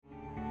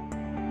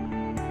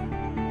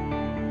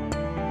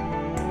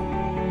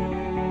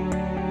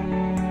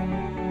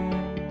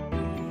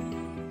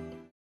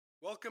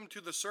Welcome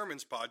to the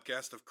Sermons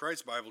podcast of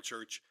Christ Bible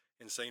Church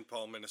in St.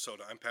 Paul,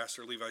 Minnesota. I'm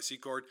Pastor Levi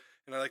Secord,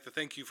 and I'd like to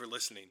thank you for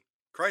listening.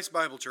 Christ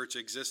Bible Church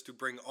exists to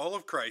bring all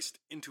of Christ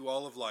into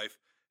all of life,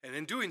 and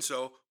in doing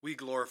so, we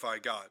glorify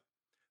God.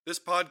 This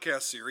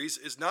podcast series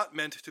is not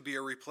meant to be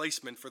a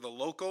replacement for the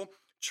local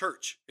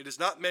church. It is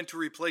not meant to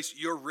replace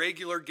your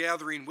regular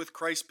gathering with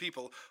Christ's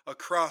people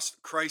across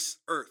Christ's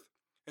earth.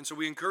 And so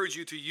we encourage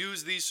you to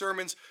use these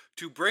sermons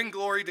to bring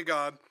glory to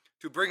God,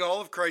 to bring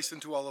all of Christ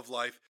into all of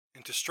life,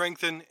 and to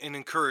strengthen and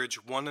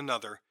encourage one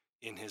another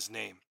in His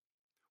name.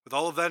 With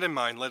all of that in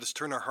mind, let us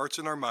turn our hearts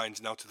and our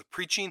minds now to the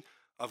preaching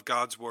of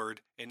God's Word,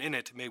 and in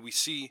it may we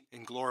see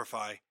and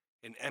glorify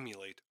and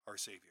emulate our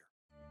Savior.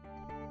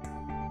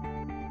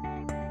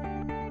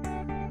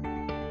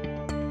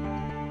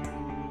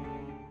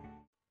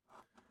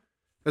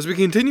 As we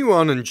continue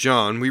on in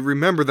John, we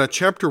remember that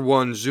chapter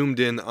 1 zoomed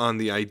in on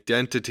the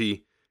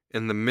identity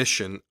and the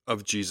mission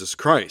of Jesus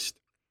Christ.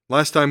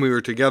 Last time we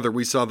were together,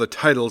 we saw the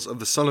titles of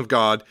the Son of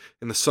God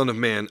and the Son of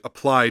Man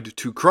applied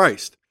to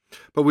Christ.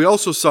 But we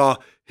also saw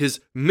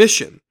His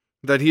mission,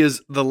 that He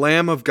is the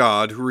Lamb of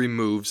God who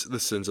removes the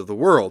sins of the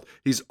world.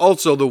 He's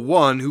also the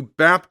one who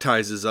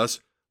baptizes us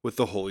with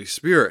the Holy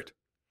Spirit.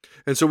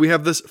 And so we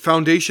have this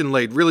foundation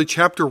laid. Really,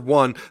 chapter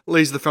 1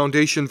 lays the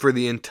foundation for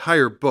the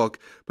entire book,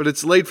 but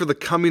it's laid for the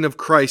coming of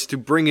Christ to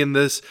bring in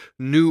this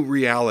new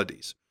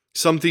realities.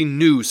 Something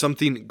new,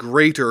 something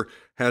greater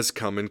has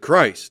come in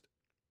Christ.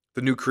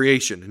 The new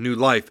creation, new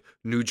life,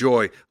 new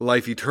joy,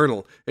 life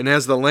eternal. And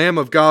as the Lamb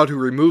of God who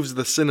removes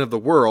the sin of the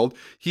world,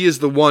 He is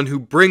the one who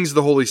brings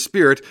the Holy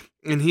Spirit,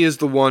 and He is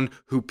the one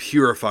who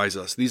purifies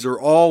us. These are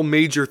all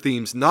major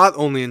themes, not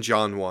only in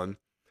John 1,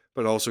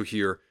 but also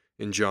here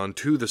in John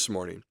 2 this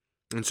morning.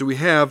 And so we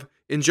have,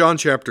 in John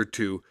chapter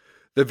 2,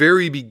 the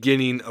very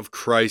beginning of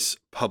Christ's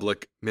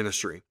public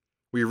ministry.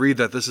 We read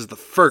that this is the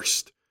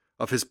first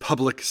of His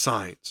public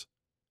signs.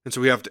 And so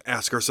we have to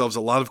ask ourselves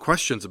a lot of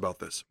questions about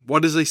this.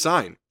 What is a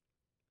sign?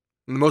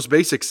 In the most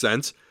basic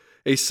sense,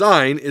 a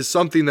sign is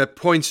something that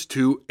points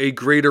to a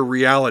greater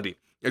reality,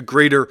 a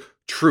greater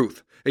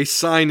truth. A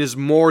sign is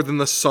more than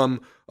the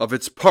sum of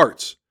its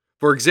parts.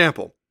 For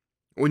example,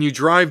 when you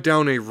drive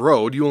down a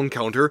road, you'll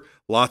encounter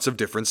lots of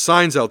different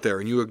signs out there,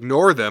 and you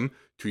ignore them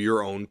to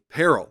your own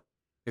peril.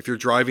 If you're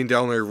driving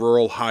down a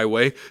rural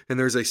highway and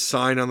there's a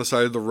sign on the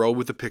side of the road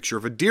with a picture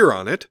of a deer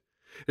on it,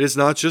 it is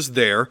not just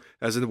there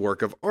as a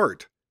work of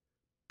art,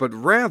 but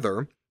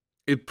rather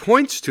it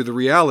points to the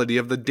reality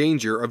of the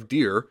danger of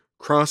deer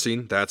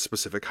crossing that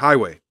specific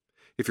highway.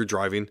 If you're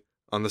driving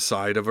on the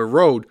side of a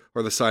road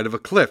or the side of a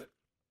cliff,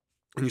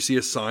 and you see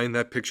a sign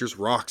that pictures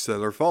rocks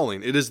that are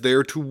falling, it is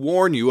there to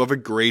warn you of a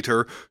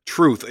greater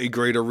truth, a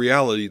greater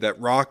reality, that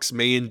rocks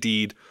may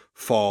indeed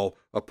fall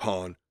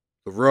upon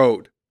the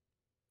road.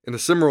 In a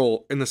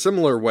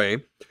similar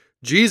way,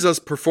 Jesus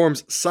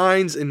performs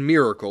signs and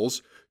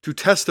miracles to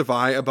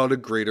testify about a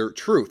greater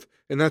truth,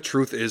 and that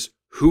truth is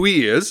who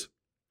He is,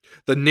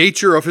 the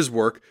nature of His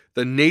work,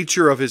 the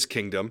nature of His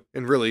kingdom,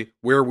 and really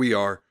where we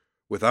are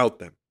without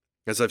them.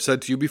 As I've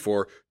said to you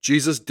before,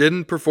 Jesus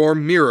didn't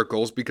perform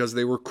miracles because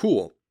they were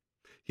cool.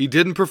 He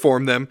didn't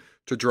perform them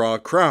to draw a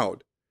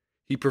crowd.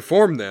 He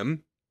performed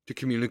them to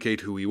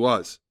communicate who He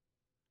was.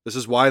 This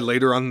is why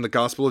later on in the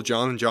Gospel of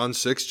John, in John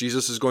 6,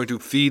 Jesus is going to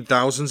feed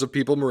thousands of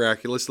people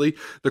miraculously.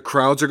 The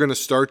crowds are going to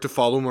start to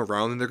follow Him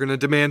around, and they're going to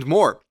demand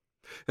more.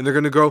 And they're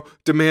going to go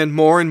demand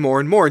more and more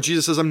and more. And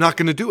Jesus says, I'm not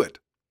going to do it.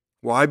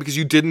 Why? Because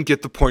you didn't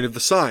get the point of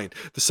the sign.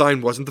 The sign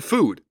wasn't the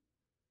food.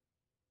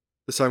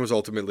 The sign was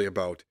ultimately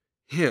about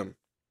Him.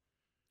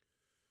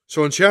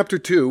 So in chapter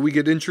 2, we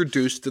get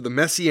introduced to the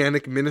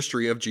messianic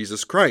ministry of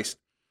Jesus Christ.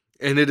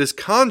 And it is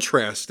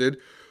contrasted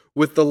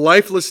with the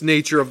lifeless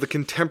nature of the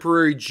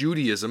contemporary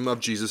Judaism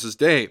of Jesus'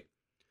 day.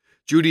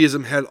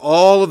 Judaism had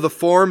all of the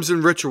forms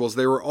and rituals.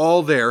 They were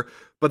all there,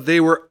 but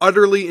they were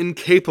utterly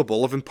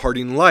incapable of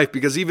imparting life,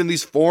 because even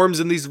these forms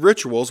and these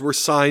rituals were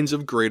signs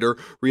of greater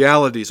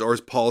realities, or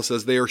as Paul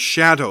says, they are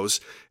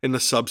shadows, and the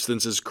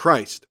substance is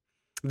Christ.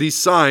 These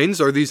signs,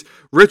 or these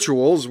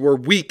rituals, were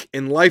weak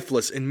and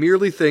lifeless, and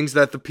merely things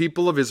that the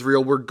people of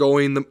Israel were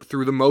going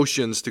through the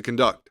motions to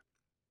conduct.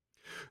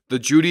 The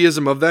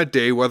Judaism of that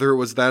day, whether it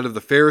was that of the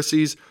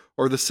Pharisees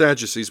or the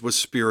Sadducees, was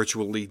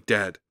spiritually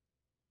dead.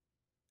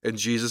 And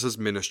Jesus'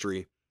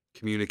 ministry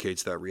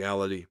communicates that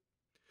reality.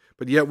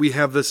 But yet we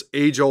have this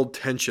age-old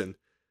tension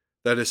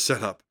that is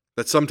set up,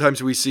 that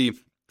sometimes we see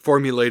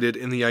formulated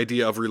in the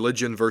idea of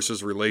religion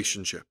versus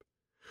relationship.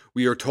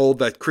 We are told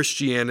that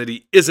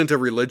Christianity isn't a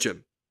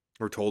religion.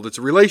 We're told it's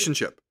a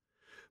relationship.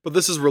 But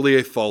this is really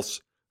a false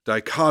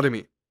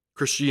dichotomy.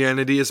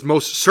 Christianity is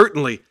most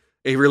certainly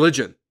a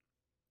religion.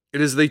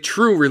 It is the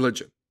true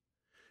religion.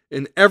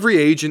 In every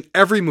age and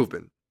every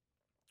movement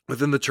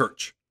within the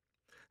church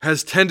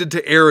has tended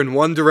to err in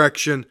one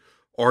direction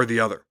or the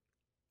other.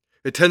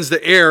 It tends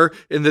to err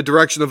in the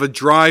direction of a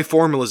dry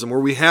formalism, where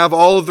we have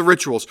all of the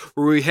rituals,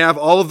 where we have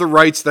all of the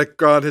rights that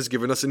God has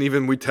given us, and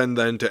even we tend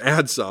then to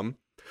add some,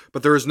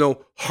 but there is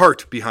no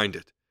heart behind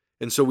it.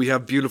 And so we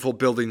have beautiful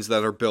buildings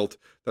that are built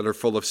that are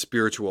full of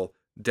spiritual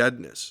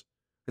deadness.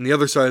 And the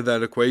other side of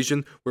that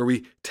equation, where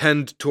we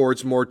tend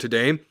towards more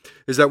today,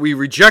 is that we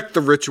reject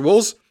the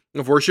rituals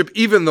of worship,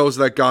 even those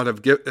that God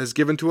has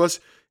given to us,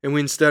 and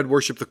we instead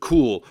worship the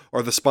cool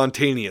or the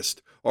spontaneous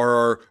or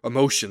our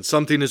emotions.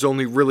 Something is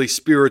only really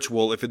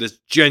spiritual if it is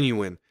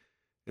genuine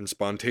and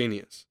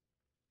spontaneous.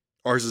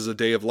 Ours is a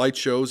day of light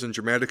shows and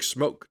dramatic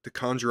smoke to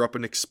conjure up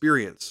an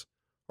experience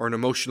or an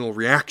emotional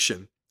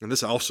reaction, and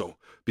this also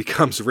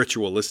becomes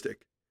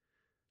ritualistic.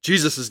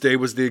 Jesus' day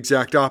was the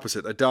exact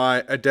opposite,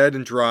 a dead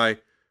and dry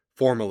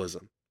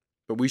formalism.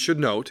 But we should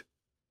note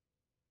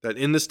that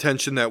in this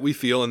tension that we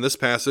feel in this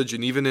passage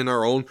and even in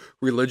our own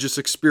religious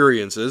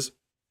experiences,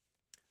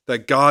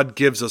 that God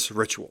gives us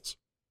rituals.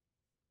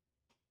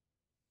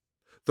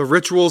 The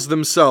rituals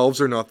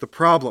themselves are not the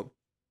problem.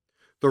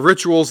 The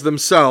rituals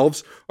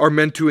themselves are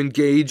meant to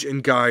engage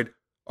and guide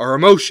our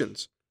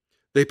emotions.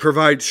 They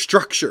provide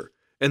structure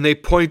and they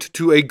point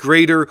to a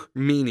greater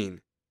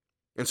meaning.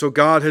 And so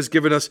God has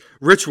given us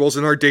rituals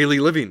in our daily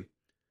living.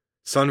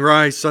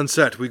 Sunrise,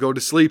 sunset, we go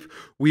to sleep,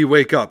 we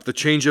wake up. The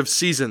change of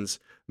seasons,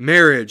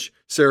 marriage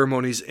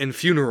ceremonies, and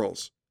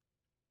funerals.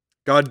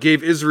 God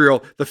gave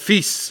Israel the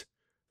feasts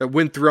that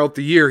went throughout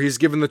the year. He's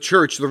given the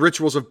church the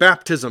rituals of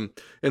baptism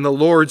and the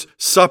Lord's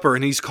Supper,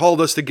 and He's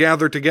called us to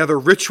gather together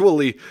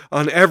ritually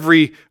on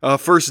every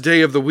first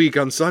day of the week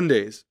on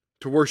Sundays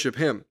to worship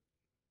Him.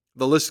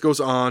 The list goes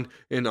on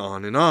and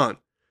on and on.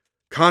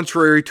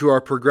 Contrary to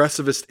our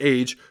progressivist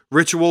age,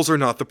 rituals are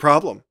not the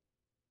problem.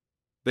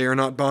 They are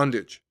not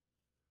bondage,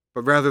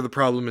 but rather the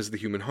problem is the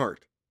human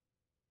heart.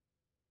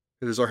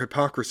 It is our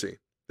hypocrisy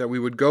that we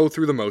would go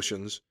through the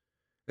motions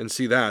and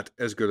see that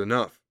as good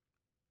enough.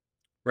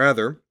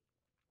 Rather,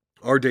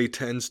 our day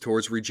tends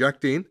towards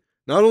rejecting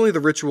not only the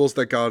rituals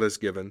that God has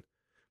given,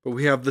 but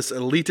we have this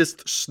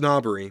elitist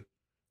snobbery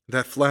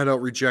that flat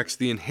out rejects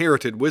the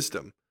inherited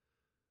wisdom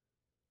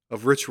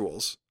of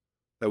rituals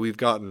that we've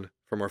gotten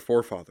from our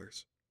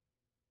forefathers.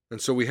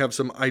 And so we have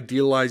some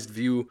idealized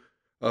view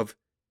of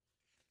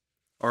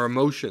our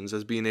emotions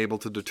as being able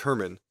to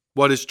determine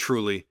what is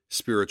truly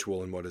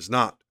spiritual and what is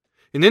not.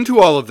 And into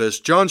all of this,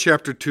 John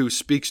chapter 2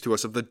 speaks to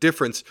us of the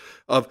difference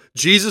of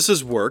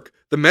Jesus' work,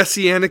 the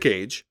Messianic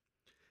age,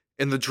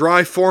 and the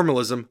dry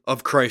formalism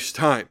of Christ's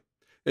time.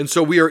 And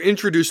so we are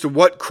introduced to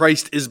what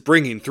Christ is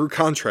bringing through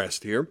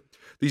contrast here.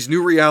 These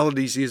new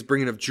realities He is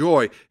bringing of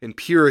joy and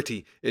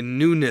purity and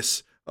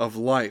newness of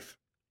life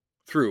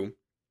through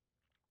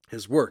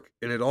His work.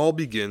 And it all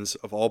begins,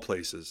 of all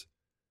places,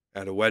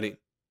 at a wedding.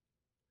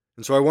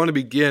 And so I want to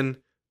begin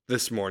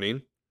this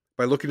morning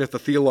by looking at the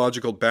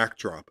theological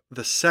backdrop,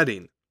 the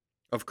setting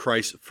of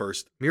Christ's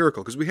first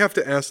miracle. Because we have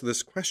to ask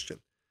this question.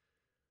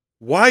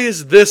 Why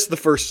is this the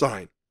first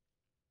sign?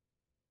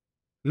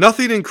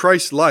 Nothing in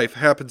Christ's life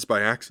happens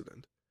by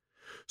accident.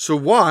 So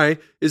why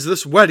is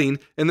this wedding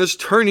and this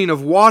turning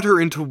of water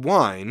into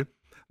wine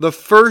the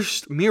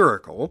first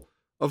miracle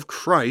of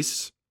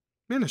Christ's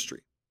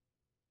ministry?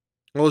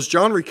 Well, as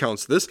John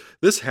recounts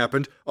this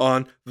happened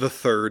on the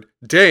third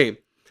day.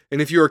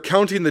 And if you are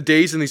counting the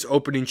days in these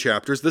opening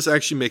chapters, this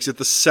actually makes it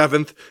the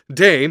seventh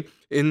day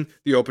in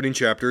the opening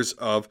chapters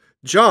of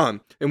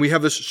John. And we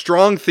have this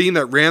strong theme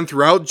that ran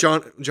throughout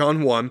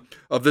John 1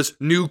 of this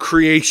new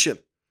creation.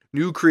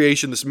 New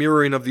creation, this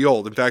mirroring of the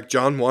old. In fact,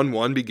 John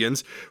 1:1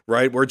 begins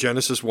right where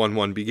Genesis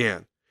 1:1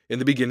 began. In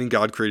the beginning,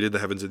 God created the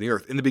heavens and the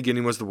earth. In the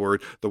beginning was the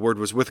Word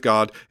was with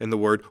God, and the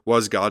Word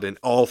was God, and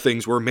all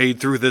things were made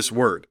through this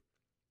Word.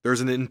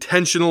 There's an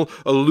intentional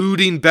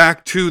alluding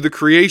back to the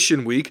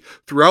creation week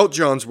throughout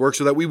John's work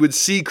so that we would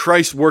see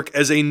Christ's work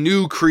as a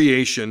new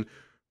creation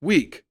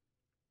week.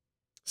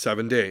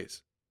 7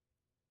 days.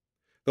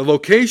 The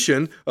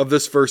location of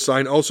this first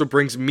sign also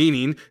brings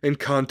meaning and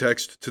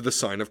context to the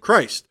sign of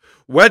Christ.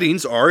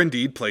 Weddings are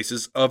indeed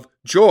places of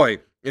joy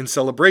and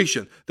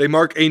celebration. They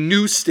mark a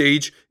new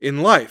stage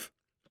in life.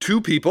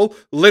 Two people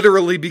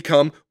literally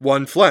become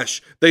one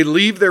flesh. They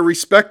leave their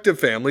respective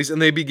families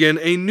and they begin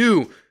a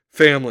new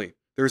family.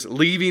 There's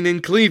leaving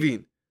and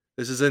cleaving.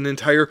 This is an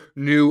entire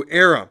new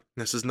era.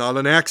 This is not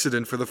an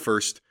accident for the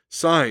first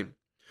sign.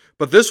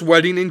 But this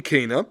wedding in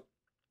Cana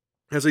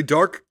has a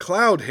dark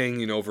cloud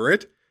hanging over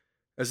it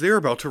as they are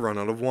about to run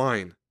out of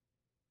wine.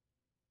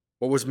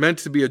 What was meant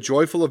to be a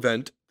joyful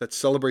event that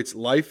celebrates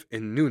life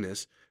and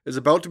newness is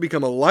about to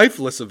become a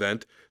lifeless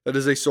event that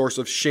is a source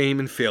of shame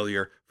and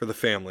failure for the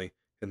family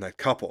and that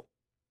couple.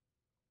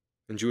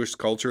 In Jewish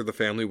culture, the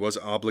family was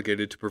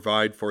obligated to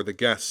provide for the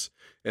guests,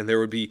 and there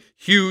would be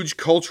huge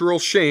cultural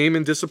shame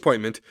and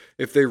disappointment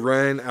if they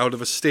ran out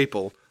of a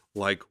staple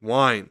like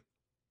wine.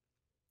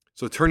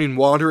 So turning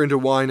water into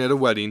wine at a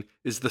wedding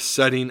is the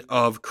setting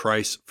of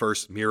Christ's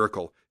first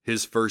miracle,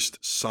 His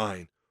first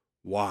sign.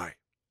 Why?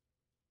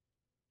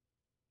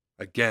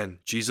 Again,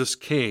 Jesus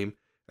came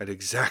at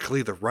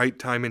exactly the right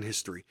time in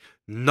history.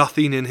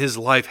 Nothing in His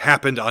life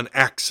happened on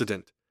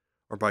accident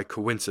or by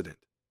coincidence.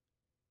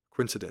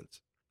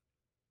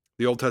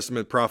 The Old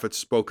Testament prophets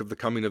spoke of the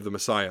coming of the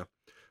Messiah,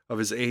 of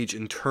His age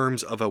in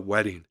terms of a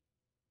wedding.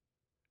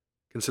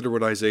 Consider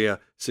what Isaiah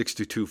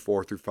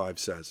 62:4-5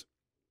 says.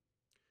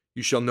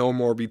 You shall no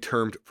more be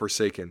termed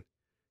forsaken.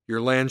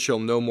 Your land shall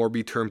no more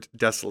be termed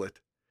desolate,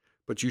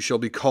 but you shall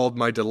be called,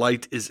 My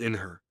delight is in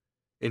her,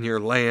 in your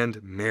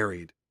land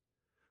married.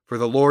 For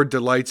the Lord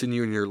delights in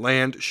you, and your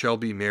land shall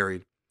be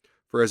married.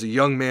 For as a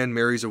young man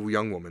marries a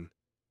young woman,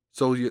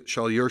 so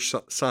shall your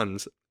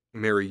sons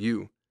marry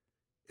you.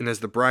 And as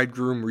the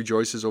bridegroom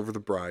rejoices over the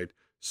bride,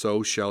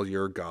 so shall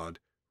your God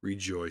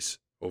rejoice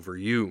over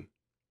you.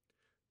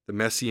 The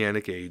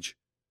Messianic age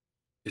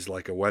is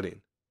like a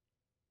wedding.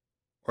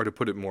 Or to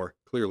put it more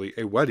clearly,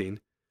 a wedding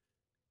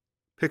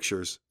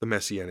pictures the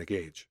Messianic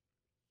age.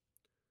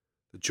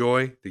 The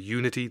joy, the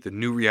unity, the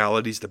new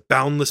realities, the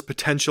boundless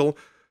potential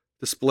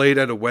displayed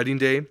at a wedding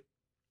day,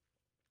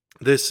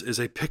 this is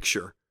a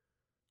picture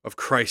of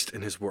Christ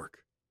and his work.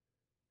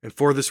 And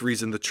for this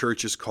reason, the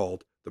church is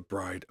called the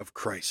bride of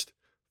Christ.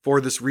 For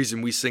this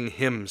reason, we sing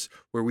hymns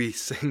where we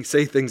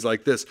say things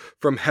like this: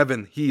 From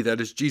heaven, he,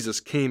 that is Jesus,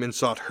 came and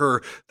sought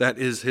her, that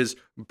is his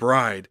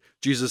bride.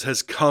 Jesus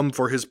has come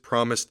for his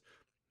promised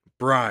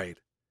bride.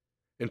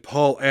 And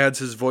Paul adds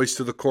his voice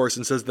to the chorus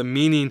and says the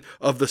meaning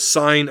of the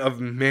sign of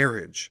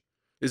marriage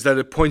is that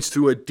it points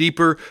to a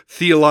deeper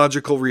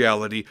theological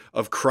reality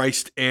of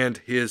Christ and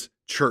his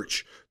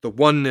church. The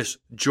oneness,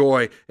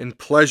 joy, and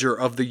pleasure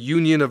of the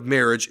union of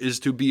marriage is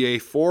to be a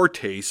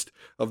foretaste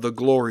of the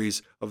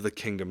glories of the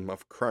kingdom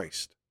of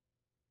Christ.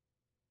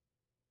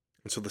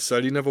 And so the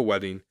setting of a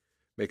wedding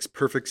makes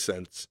perfect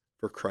sense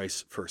for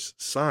Christ's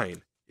first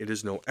sign. It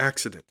is no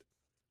accident.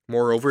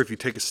 Moreover, if you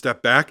take a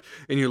step back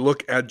and you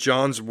look at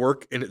John's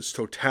work in its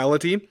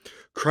totality,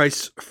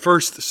 Christ's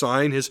first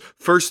sign, his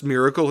first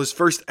miracle, his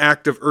first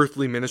act of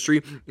earthly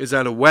ministry is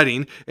at a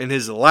wedding, and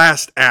his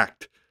last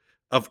act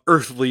of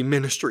earthly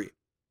ministry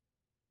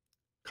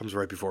comes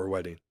right before a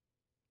wedding.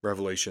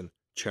 Revelation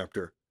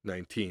chapter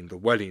 19, the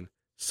wedding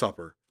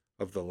supper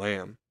of the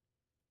Lamb.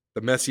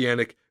 The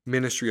messianic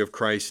ministry of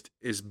Christ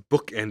is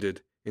bookended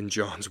in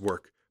John's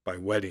work by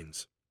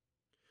weddings.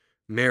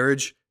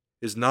 Marriage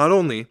is not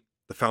only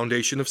the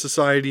foundation of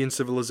society and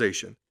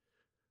civilization,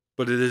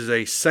 but it is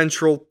a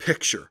central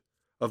picture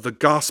of the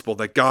gospel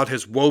that God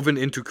has woven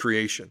into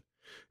creation.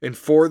 And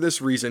for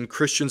this reason,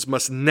 Christians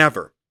must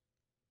never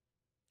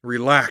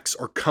relax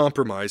or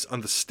compromise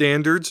on the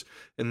standards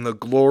and the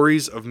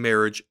glories of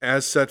marriage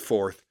as set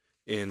forth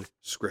in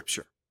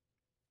Scripture.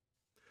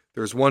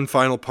 There is one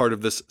final part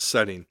of this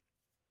setting.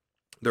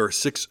 There are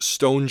 6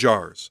 stone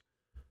jars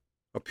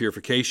of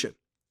purification.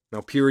 Now,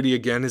 purity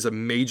again is a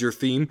major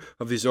theme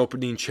of these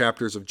opening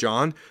chapters of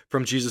John,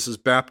 from Jesus'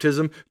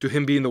 baptism to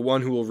him being the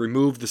one who will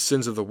remove the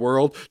sins of the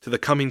world to the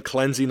coming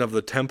cleansing of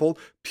the temple.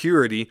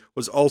 Purity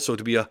was also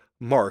to be a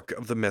mark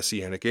of the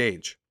Messianic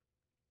age.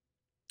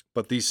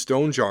 But these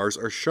stone jars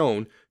are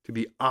shown to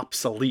be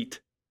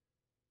obsolete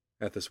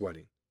at this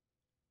wedding.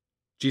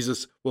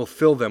 Jesus will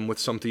fill them with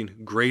something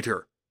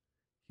greater.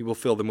 He will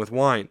fill them with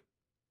wine.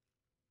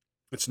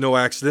 It's no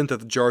accident that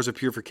the jars of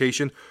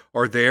purification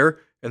are there,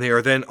 and they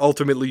are then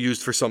ultimately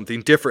used for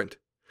something different.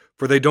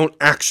 For they don't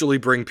actually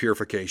bring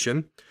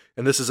purification,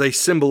 and this is a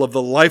symbol of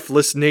the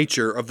lifeless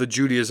nature of the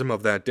Judaism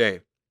of that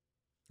day.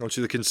 I want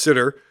you to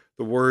consider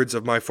the words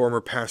of my former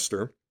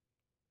pastor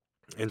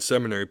and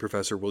seminary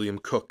professor William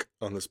Cook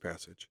on this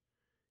passage.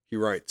 He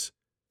writes,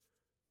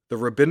 "The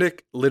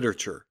rabbinic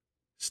literature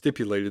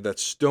stipulated that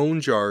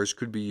stone jars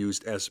could be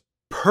used as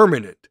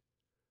permanent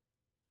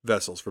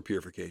vessels for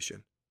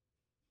purification.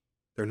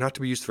 They're not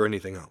to be used for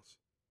anything else."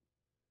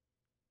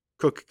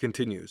 Cook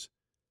continues,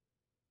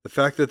 "The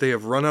fact that they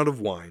have run out of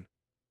wine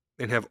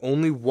and have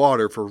only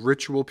water for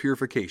ritual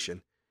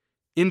purification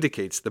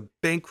indicates the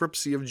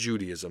bankruptcy of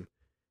Judaism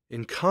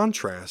in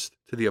contrast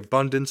to the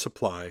abundant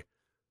supply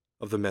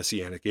of the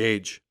Messianic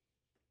age.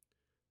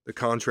 The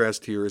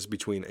contrast here is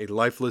between a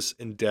lifeless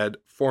and dead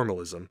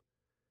formalism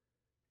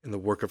and the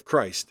work of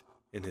Christ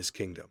in his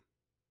kingdom."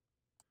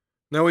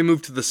 Now we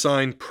move to the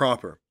sign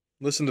proper.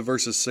 Listen to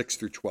verses 6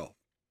 through 12.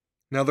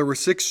 "Now there were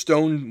 6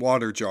 stone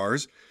water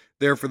jars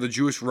there for the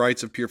Jewish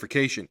rites of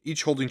purification,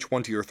 each holding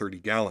 20 or 30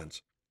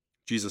 gallons.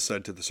 Jesus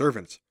said to the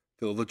servants,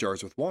 'Fill the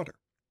jars with water.'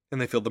 And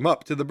they filled them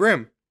up to the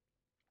brim.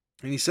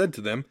 And he said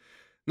to them,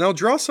 'Now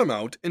draw some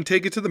out and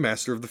take it to the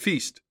master of the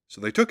feast.' So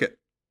they took it.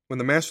 When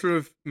the master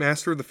of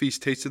the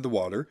feast tasted the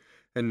water,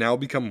 and now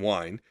become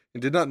wine,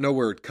 and did not know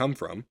where it had come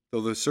from,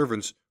 though the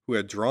servants who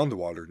had drawn the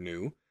water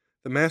knew,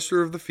 the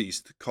master of the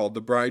feast called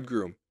the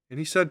bridegroom, and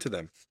he said to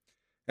them,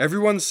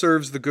 'Everyone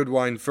serves the good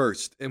wine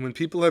first, and when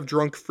people have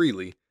drunk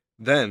freely,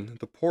 then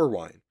the poor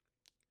wine.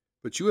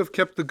 But you have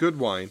kept the good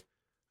wine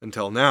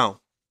until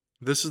now.'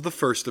 This is the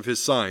first of his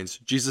signs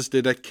Jesus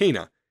did at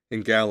Cana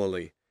in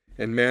Galilee,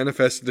 and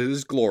manifested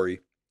his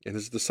glory, and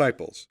his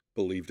disciples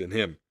believed in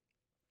him."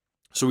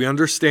 So we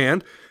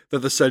understand that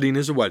the setting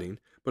is a wedding,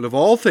 but of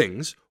all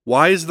things,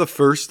 why is the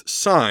first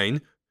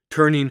sign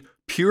turning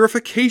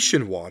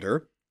purification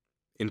water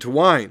into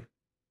wine?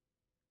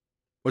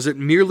 Was it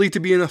merely to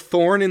be a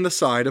thorn in the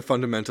side of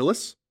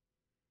fundamentalists?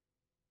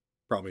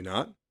 Probably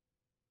not,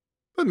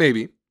 but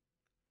maybe.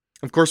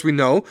 Of course, we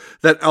know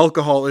that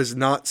alcohol is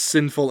not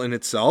sinful in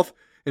itself,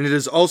 and it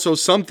is also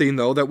something,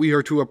 though, that we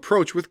are to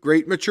approach with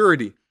great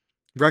maturity.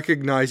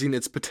 recognizing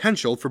its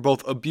potential for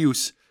both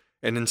abuse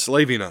and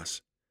enslaving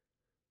us.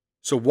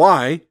 So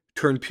why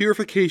turn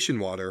purification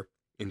water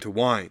into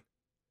wine?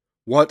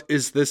 What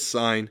is this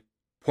sign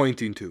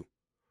pointing to?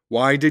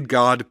 Why did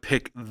God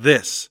pick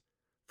this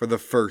for the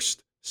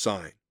first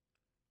sign?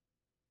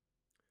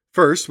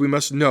 First, we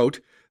must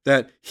note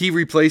that he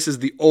replaces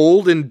the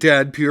old and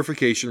dead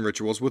purification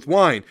rituals with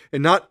wine,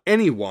 and not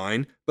any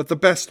wine, but the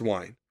best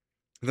wine.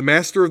 The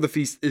master of the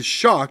feast is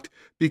shocked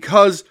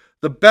because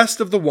the best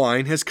of the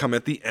wine has come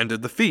at the end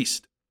of the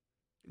feast.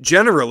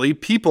 Generally,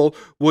 people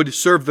would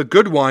serve the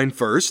good wine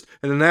first,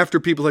 and then after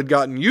people had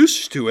gotten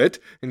used to it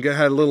and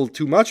had a little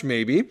too much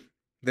maybe,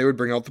 they would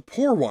bring out the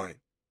poor wine.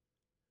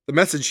 The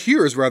message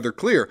here is rather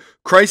clear.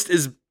 Christ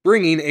is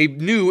bringing a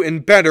new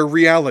and better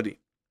reality.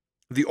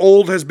 The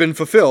old has been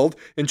fulfilled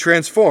and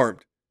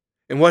transformed,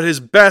 and what is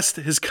best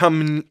is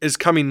coming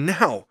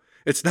now.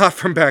 It's not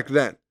from back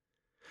then.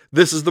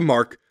 This is the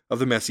mark of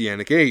the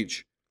Messianic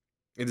age.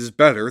 It is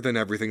better than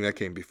everything that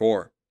came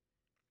before.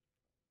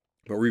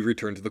 But we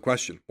return to the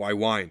question, why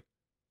wine?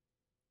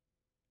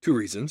 Two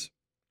reasons.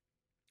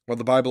 While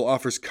the Bible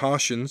offers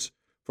cautions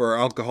for our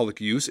alcoholic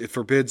use, it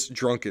forbids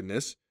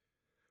drunkenness.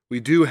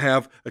 We do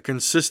have a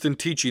consistent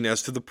teaching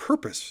as to the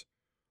purpose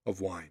of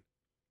wine.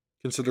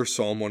 Consider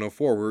Psalm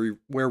 104,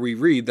 where we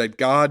read that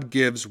God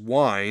gives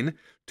wine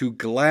to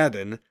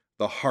gladden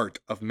the heart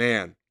of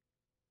man.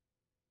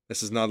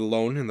 This is not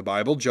alone in the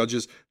Bible.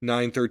 Judges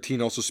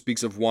 9:13 also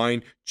speaks of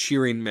wine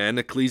cheering men.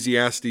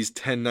 Ecclesiastes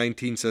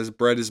 10:19 says,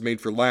 bread is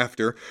made for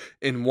laughter,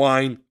 and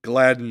wine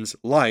gladdens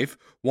life.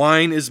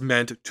 Wine is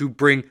meant to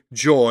bring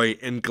joy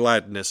and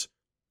gladness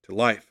to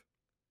life.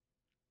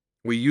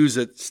 We use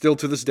it still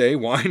to this day,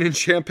 wine and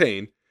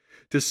champagne,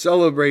 to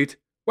celebrate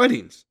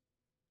weddings.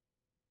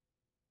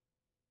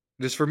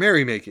 It is for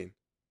merrymaking.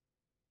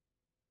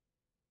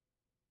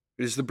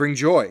 It is to bring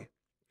joy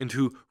and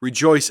to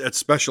rejoice at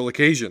special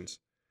occasions.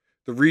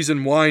 The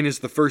reason wine is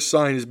the first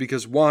sign is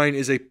because wine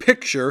is a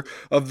picture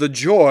of the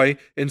joy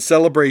and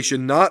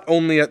celebration not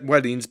only at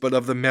weddings but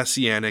of the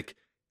Messianic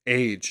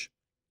age.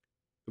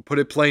 To put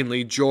it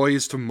plainly, joy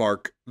is to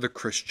mark the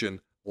Christian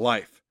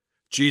life.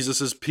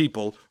 Jesus'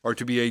 people are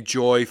to be a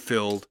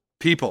joy-filled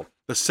people.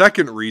 The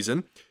second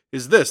reason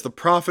is this: the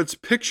prophets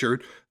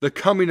pictured the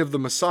coming of the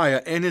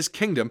Messiah and his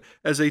kingdom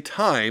as a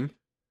time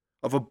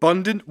of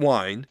abundant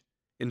wine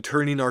in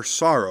turning our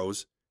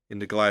sorrows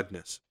into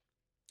gladness.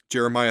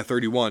 Jeremiah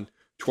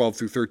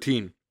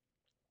 31:12-13.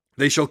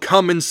 They shall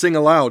come and sing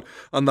aloud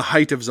on the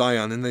height of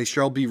Zion, and they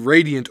shall be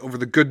radiant over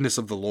the goodness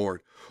of the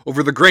Lord,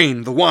 over the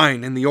grain, the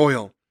wine, and the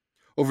oil,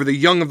 over the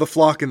young of the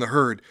flock and the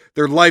herd.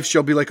 Their life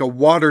shall be like a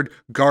watered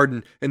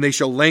garden, and they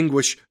shall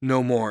languish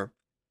no more.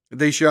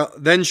 Then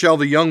shall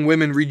the young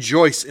women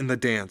rejoice in the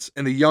dance,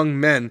 and the young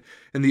men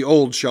and the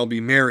old shall be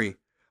merry.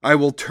 I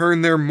will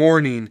turn their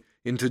mourning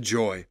into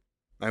joy.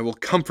 I will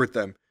comfort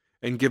them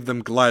and give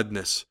them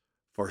gladness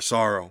for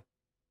sorrow.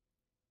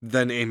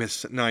 Then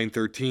Amos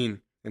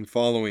 9:13 and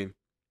following.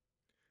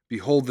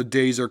 Behold, the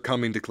days are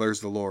coming,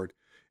 declares the Lord,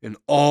 and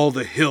all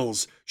the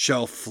hills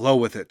shall flow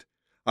with it.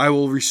 I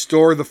will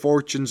restore the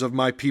fortunes of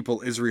my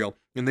people Israel,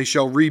 and they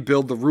shall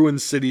rebuild the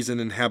ruined cities and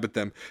inhabit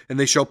them. And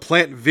they shall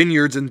plant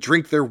vineyards and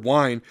drink their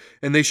wine,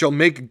 and they shall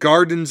make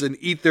gardens and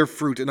eat their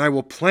fruit. And I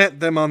will plant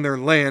them on their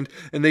land,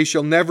 and they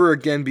shall never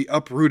again be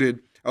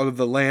uprooted out of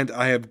the land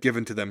I have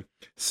given to them,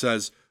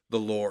 says the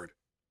Lord.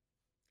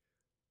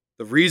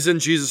 The reason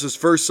Jesus'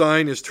 first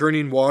sign is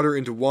turning water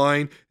into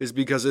wine is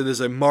because it is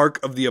a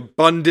mark of the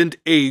abundant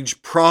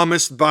age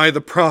promised by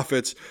the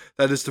prophets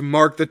that is to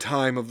mark the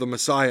time of the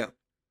Messiah.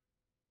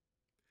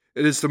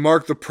 It is to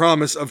mark the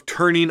promise of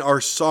turning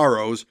our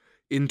sorrows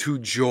into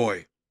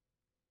joy.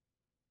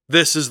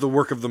 This is the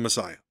work of the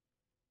Messiah.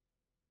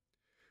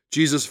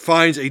 Jesus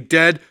finds a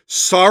dead,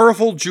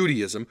 sorrowful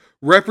Judaism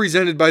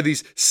represented by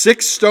these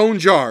 6 stone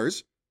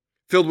jars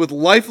filled with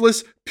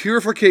lifeless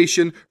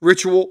purification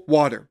ritual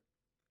water.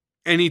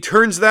 And he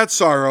turns that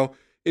sorrow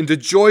into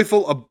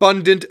joyful,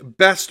 abundant,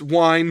 best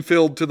wine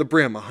filled to the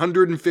brim,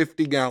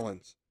 150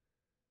 gallons.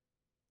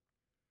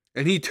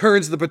 And he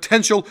turns the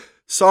potential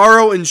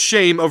sorrow and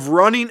shame of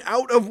running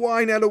out of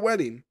wine at a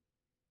wedding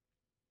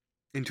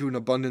into an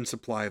abundant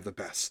supply of the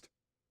best.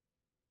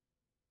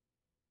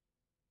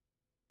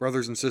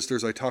 Brothers and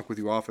sisters, I talk with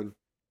you often.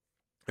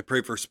 I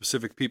pray for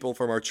specific people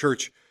from our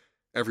church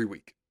every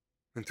week.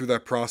 And through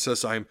that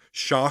process, I am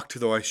shocked,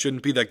 though I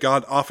shouldn't be, that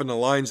God often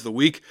aligns the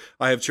week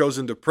I have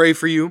chosen to pray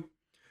for you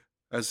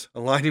as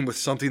aligning with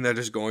something that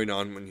is going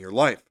on in your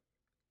life.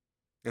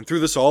 And through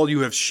this all, you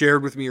have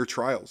shared with me your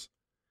trials,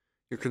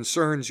 your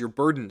concerns, your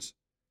burdens,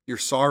 your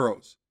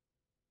sorrows.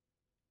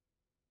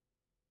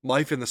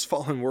 Life in this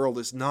fallen world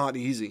is not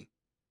easy.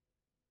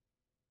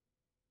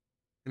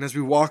 And as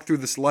we walk through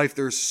this life,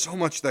 there is so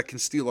much that can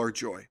steal our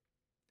joy.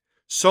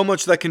 So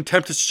much that can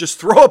tempt us to just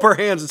throw up our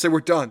hands and say, we're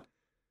done.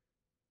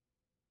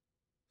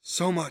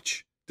 So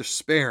much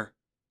despair.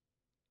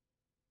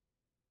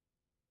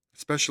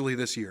 Especially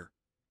this year.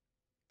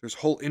 There's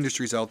whole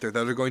industries out there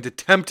that are going to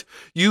tempt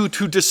you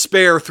to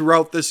despair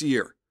throughout this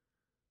year.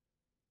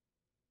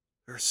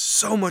 There's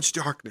so much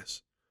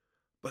darkness.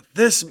 But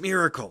this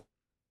miracle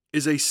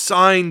is a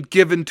sign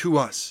given to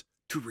us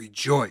to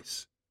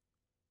rejoice.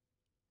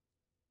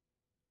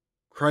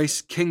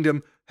 Christ's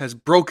kingdom has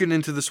broken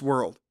into this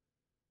world,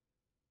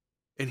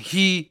 and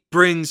he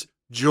brings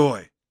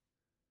joy.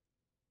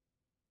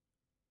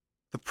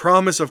 The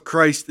promise of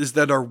Christ is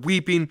that our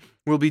weeping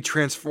will be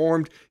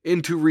transformed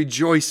into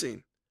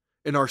rejoicing,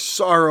 and our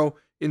sorrow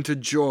into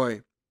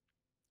joy.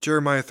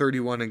 Jeremiah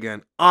 31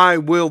 again. I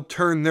will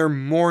turn their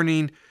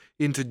mourning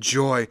into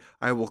joy.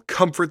 I will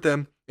comfort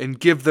them and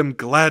give them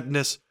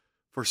gladness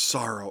for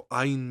sorrow.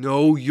 I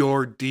know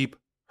your deep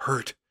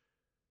hurt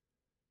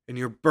and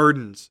your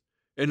burdens.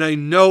 And I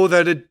know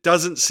that it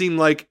doesn't seem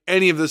like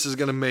any of this is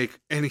going to make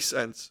any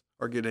sense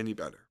or get any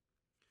better.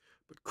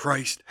 But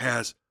Christ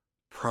has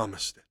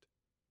promised it.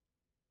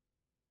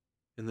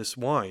 And this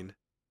wine,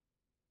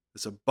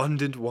 this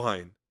abundant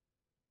wine,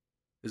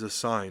 is a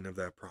sign of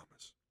that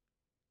promise.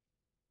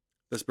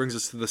 This brings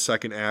us to the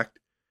second act.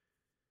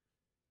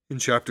 In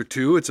chapter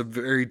 2, it's a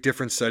very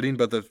different setting,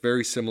 but a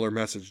very similar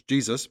message.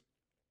 Jesus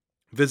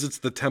visits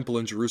the temple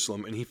in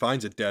Jerusalem, and he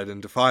finds it dead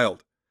and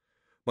defiled.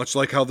 Much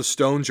like how the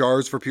stone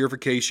jars for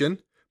purification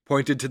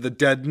pointed to the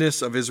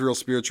deadness of Israel's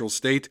spiritual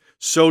state,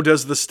 so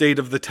does the state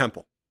of the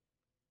temple.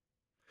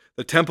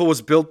 The temple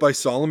was built by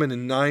Solomon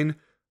in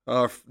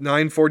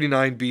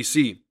 949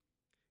 BC.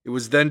 It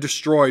was then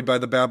destroyed by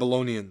the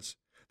Babylonians.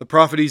 The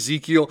prophet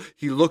Ezekiel,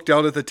 he looked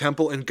out at the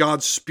temple and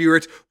God's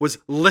spirit was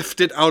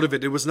lifted out of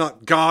it. It was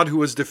not God who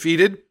was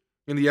defeated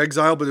in the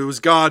exile, but it was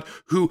God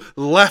who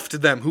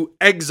left them, who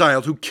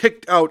exiled, who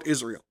kicked out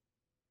Israel.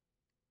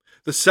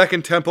 The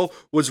second temple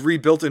was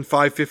rebuilt in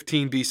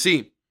 515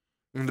 BC,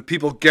 and the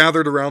people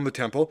gathered around the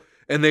temple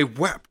and they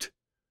wept,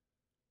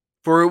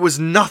 for it was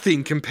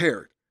nothing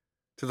compared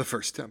to the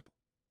first temple.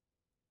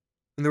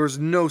 And there was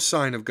no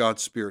sign of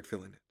God's spirit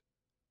filling it.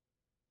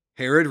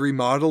 Herod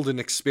remodeled and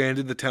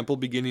expanded the temple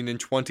beginning in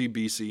 20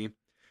 BC,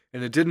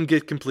 and it didn't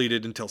get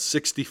completed until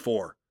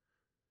 64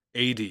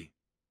 AD,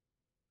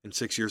 and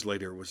 6 years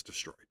later it was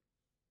destroyed.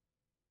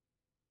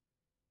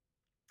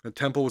 The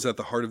temple was at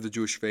the heart of the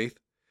Jewish faith.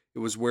 It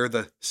was where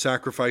the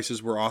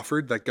sacrifices were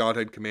offered that God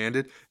had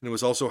commanded, and it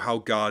was also how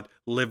God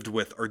lived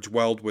with or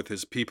dwelled with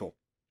his people.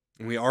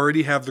 And we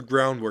already have the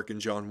groundwork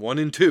in John 1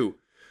 and 2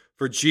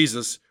 for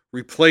Jesus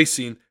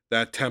replacing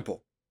that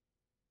temple.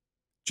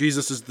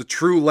 Jesus is the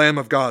true Lamb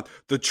of God,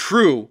 the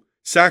true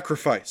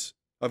sacrifice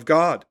of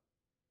God.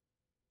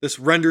 This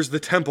renders the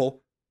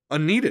temple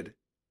unneeded.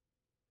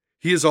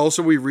 He is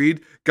also, we read,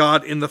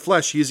 God in the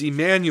flesh. He is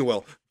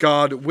Emmanuel,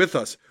 God with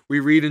us. We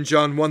read in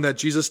John 1 that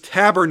Jesus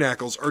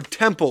tabernacles or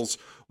temples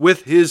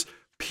with his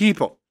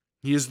people.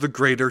 He is the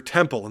greater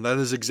temple, and that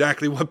is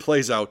exactly what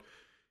plays out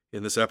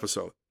in this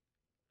episode.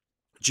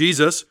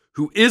 Jesus,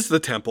 who is the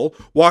temple,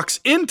 walks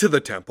into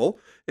the temple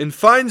and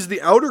finds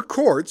the outer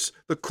courts,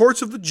 the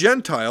courts of the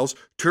Gentiles,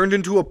 turned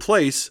into a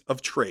place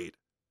of trade,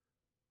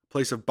 a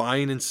place of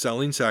buying and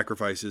selling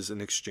sacrifices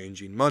and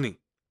exchanging money.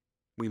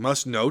 We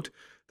must note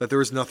that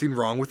there is nothing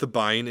wrong with the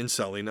buying and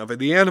selling of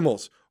the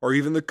animals, or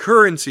even the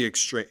currency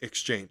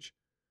exchange.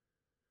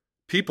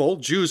 People,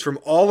 Jews from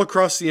all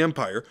across the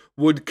empire,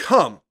 would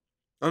come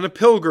on a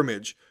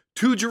pilgrimage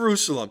to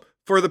Jerusalem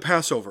for the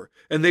Passover,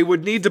 and they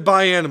would need to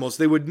buy animals.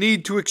 They would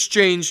need to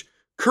exchange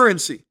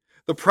currency.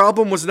 The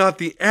problem was not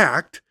the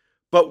act,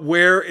 but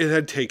where it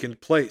had taken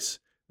place.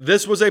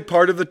 This was a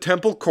part of the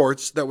temple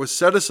courts that was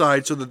set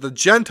aside so that the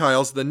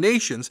Gentiles, the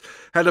nations,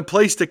 had a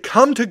place to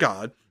come to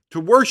God, to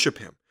worship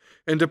him,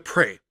 and to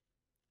pray.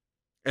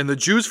 And the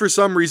Jews, for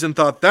some reason,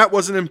 thought that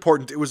wasn't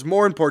important. It was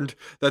more important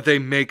that they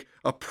make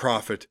a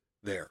profit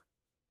there.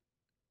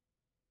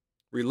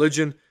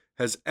 Religion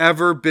has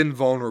ever been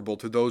vulnerable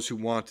to those who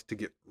want to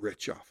get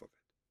rich off of it.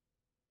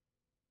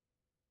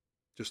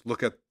 Just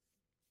look at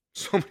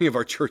so many of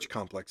our church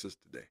complexes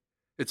today.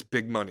 It's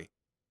big money.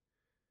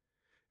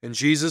 And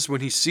Jesus,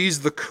 when he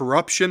sees the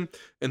corruption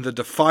and the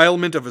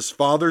defilement of his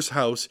Father's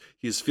house,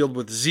 he is filled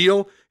with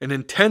zeal and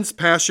intense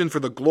passion for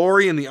the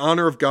glory and the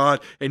honor of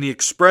God, and he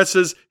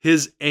expresses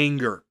his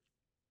anger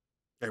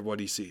at what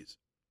he sees.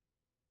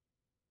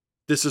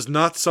 This is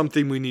not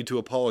something we need to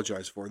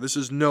apologize for. This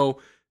is no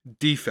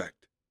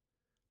defect.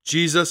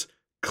 Jesus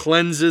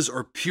cleanses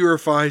or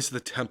purifies the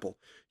temple.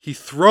 He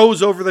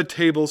throws over the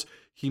tables.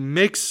 He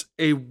makes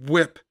a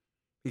whip.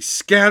 He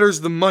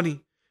scatters the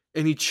money,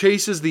 and he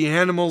chases the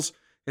animals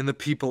and the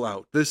people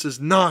out. This is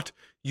not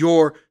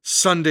your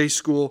Sunday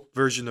school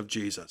version of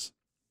Jesus.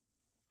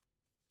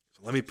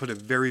 So let me put it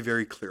very,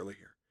 very clearly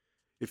here.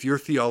 If your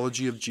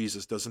theology of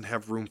Jesus doesn't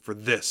have room for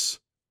this,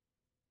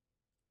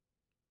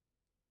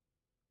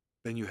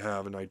 then you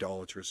have an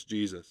idolatrous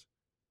Jesus.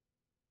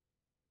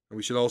 And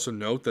we should also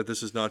note that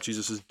this is not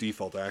Jesus'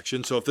 default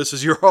action. So if this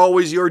is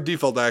always your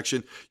default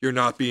action, you're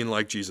not being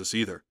like Jesus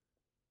either.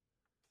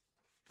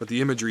 But the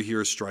imagery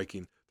here is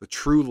striking. The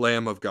true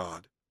Lamb of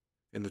God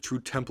and the true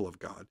temple of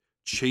God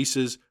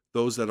chases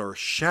those that are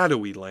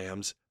shadowy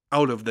lambs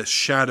out of the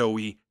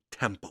shadowy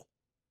temple.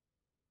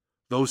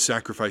 Those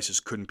sacrifices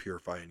couldn't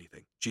purify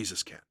anything.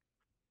 Jesus can.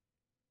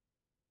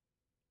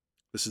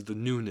 This is the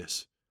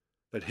newness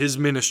that his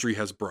ministry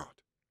has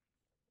brought.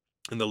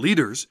 And the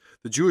leaders,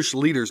 the Jewish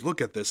leaders,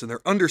 look at this and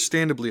they're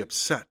understandably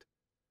upset.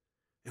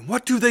 And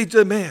what do they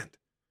demand?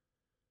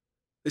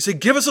 They say,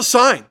 give us a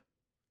sign.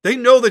 They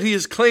know that he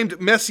has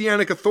claimed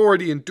messianic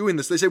authority in doing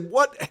this. They say,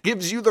 what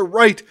gives you the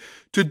right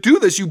to do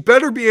this? You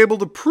better be able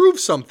to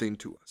prove something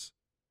to us.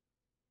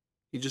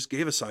 He just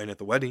gave a sign at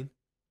the wedding.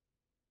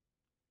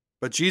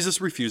 But Jesus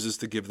refuses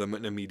to give them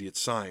an immediate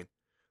sign.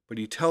 But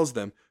he tells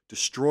them,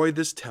 destroy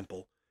this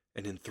temple,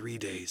 and in 3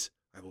 days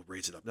I will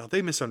raise it up. Now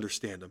they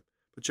misunderstand him.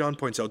 But John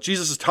points out,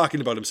 Jesus is talking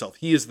about himself.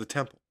 He is the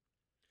temple.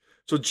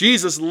 So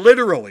Jesus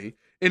literally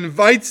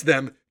invites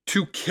them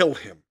to kill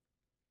him.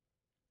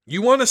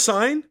 You want a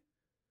sign?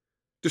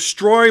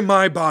 Destroy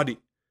my body.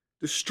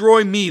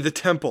 Destroy me, the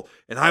temple,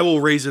 and I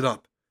will raise it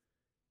up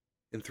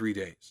in 3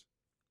 days.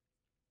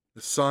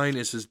 The sign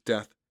is his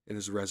death and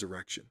his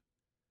resurrection.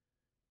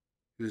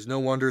 It is no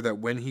wonder that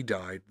when he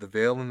died, the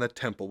veil in the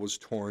temple was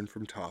torn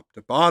from top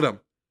to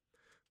bottom.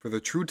 For the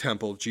true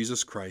temple,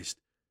 Jesus Christ,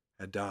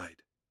 had died.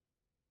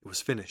 It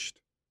was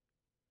finished.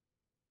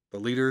 The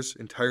leaders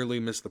entirely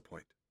miss the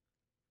point.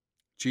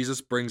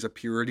 Jesus brings a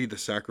purity the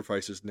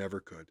sacrifices never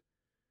could.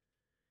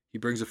 He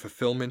brings a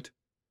fulfillment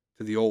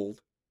to the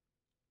old.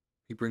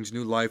 He brings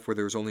new life where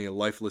there was only a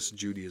lifeless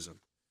Judaism.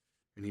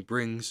 And he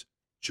brings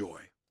joy.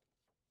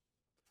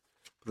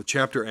 The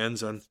chapter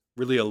ends on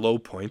really a low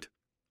point.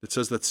 It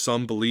says that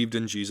some believed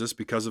in Jesus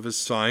because of his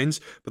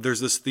signs, but there's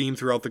this theme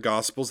throughout the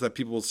Gospels that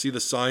people will see the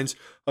signs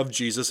of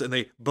Jesus and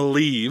they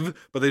believe,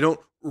 but they don't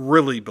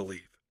really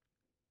believe.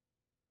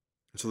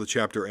 And so the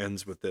chapter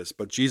ends with this.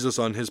 But Jesus,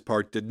 on his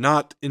part, did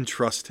not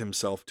entrust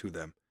himself to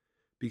them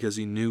because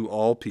he knew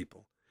all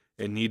people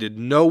and needed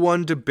no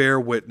one to bear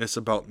witness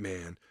about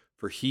man,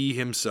 for he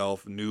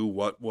himself knew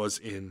what was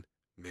in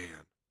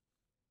man.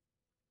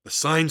 The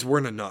signs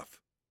weren't enough.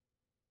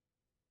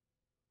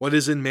 What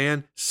is in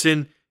man?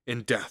 Sin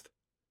and death.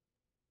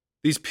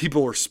 These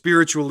people are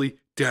spiritually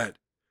dead.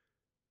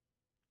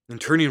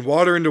 And turning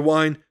water into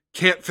wine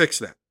can't fix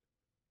that.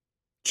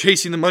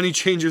 Chasing the money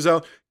changers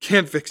out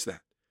can't fix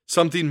that.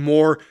 Something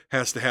more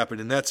has to happen,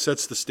 and that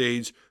sets the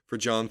stage for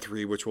John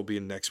 3, which will be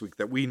in next week,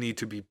 that we need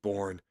to be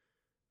born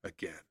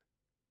again.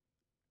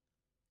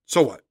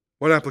 So what?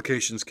 What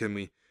applications can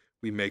we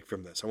make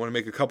from this? I want to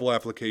make a couple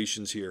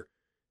applications here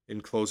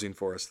in closing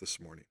for us this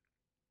morning.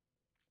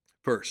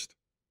 First,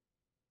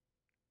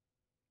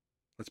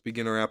 let's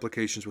begin our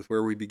applications with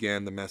where we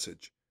began the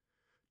message.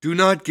 Do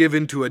not give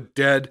in to a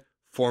dead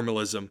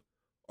formalism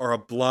or a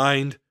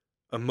blind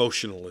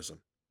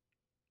emotionalism.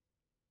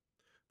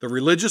 The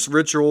religious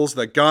rituals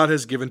that God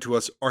has given to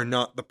us are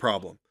not the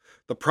problem.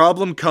 The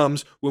problem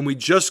comes when we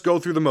just go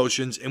through the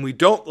motions and we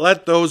don't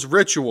let those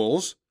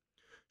rituals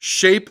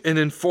shape and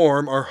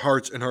inform our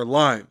hearts and our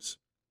lives.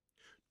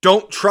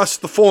 Don't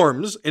trust the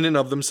forms in and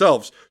of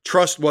themselves.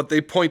 Trust what they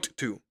point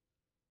to.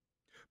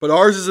 But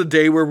ours is a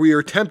day where we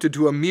are tempted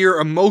to a mere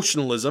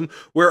emotionalism,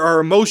 where our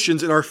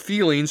emotions and our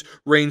feelings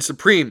reign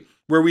supreme,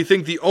 where we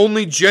think the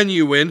only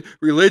genuine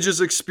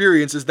religious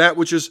experience is that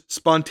which is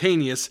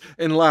spontaneous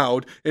and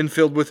loud and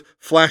filled with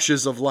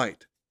flashes of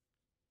light.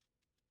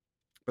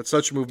 But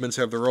such movements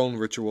have their own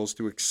rituals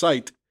to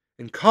excite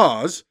and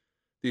cause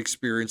the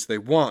experience they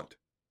want.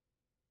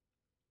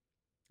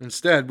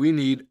 Instead, we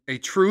need a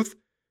truth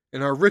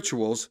in our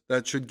rituals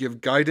that should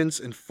give guidance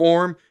and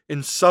form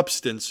and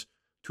substance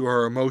to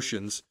our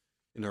emotions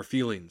and our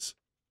feelings.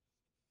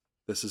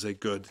 This is a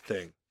good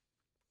thing.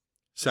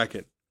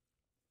 Second,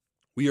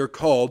 we are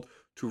called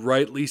to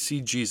rightly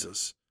see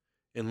Jesus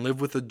and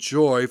live with a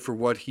joy for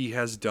what he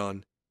has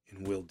done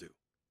and will do,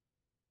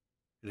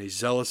 and a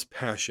zealous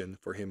passion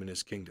for him and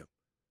his kingdom.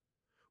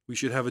 We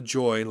should have a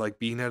joy like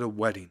being at a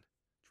wedding,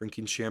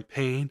 drinking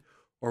champagne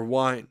or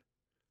wine.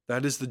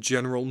 That is the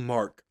general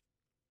mark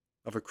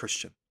of a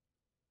Christian.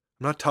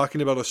 I'm not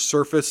talking about a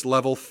surface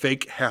level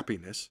fake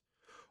happiness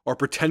or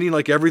pretending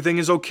like everything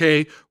is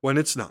okay when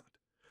it's not.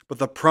 But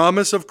the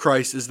promise of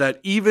Christ is that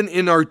even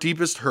in our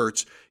deepest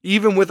hurts,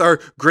 even with our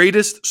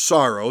greatest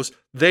sorrows,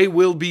 they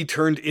will be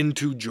turned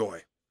into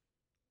joy.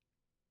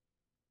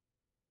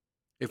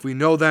 If we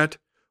know that,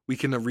 we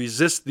can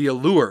resist the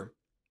allure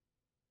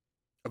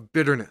of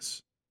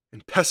bitterness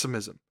and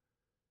pessimism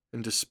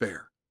and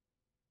despair.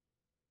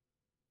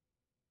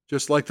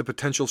 Just like the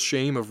potential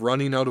shame of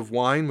running out of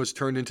wine was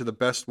turned into the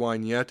best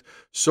wine yet,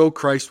 so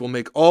Christ will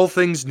make all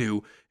things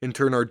new and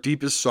turn our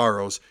deepest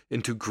sorrows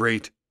into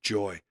great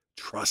joy.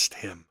 Trust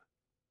him.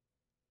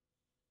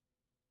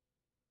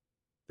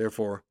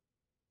 Therefore,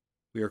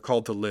 we are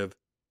called to live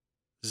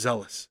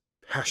zealous,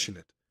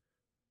 passionate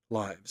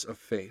lives of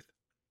faith.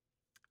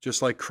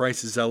 Just like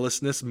Christ's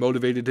zealousness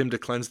motivated him to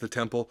cleanse the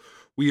temple,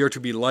 we are to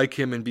be like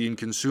him in being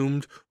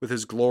consumed with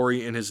his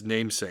glory and his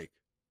namesake.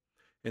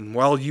 And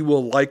while you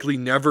will likely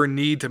never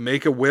need to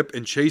make a whip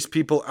and chase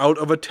people out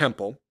of a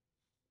temple,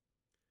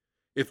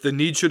 if the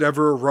need should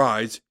ever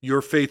arise,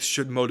 your faith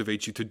should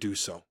motivate you to do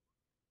so.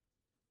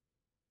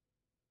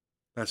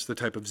 That's the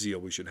type of zeal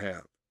we should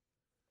have.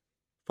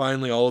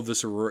 Finally, all of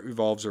this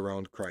revolves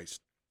around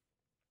Christ.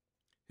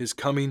 His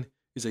coming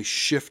is a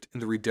shift in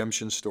the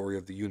redemption story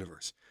of the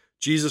universe.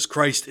 Jesus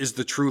Christ is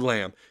the true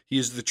Lamb. He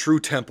is the true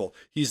temple.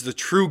 He is the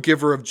true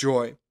giver of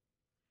joy.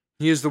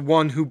 He is the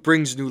one who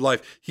brings new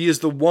life. He is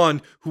the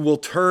one who will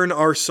turn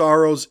our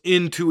sorrows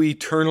into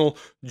eternal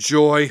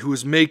joy, who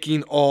is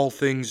making all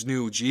things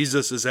new.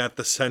 Jesus is at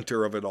the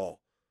center of it all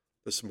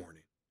this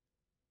morning.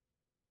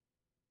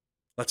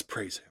 Let's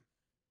praise him.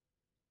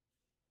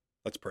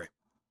 Let's pray.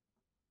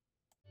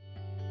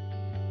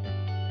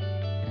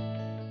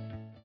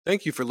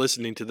 Thank you for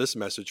listening to this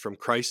message from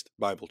Christ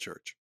Bible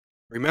Church.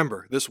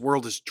 Remember, this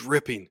world is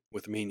dripping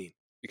with meaning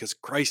because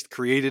Christ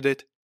created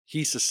it,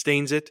 he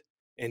sustains it,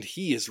 and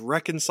he is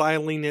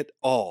reconciling it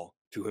all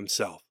to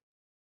himself.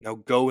 Now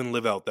go and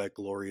live out that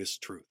glorious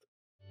truth.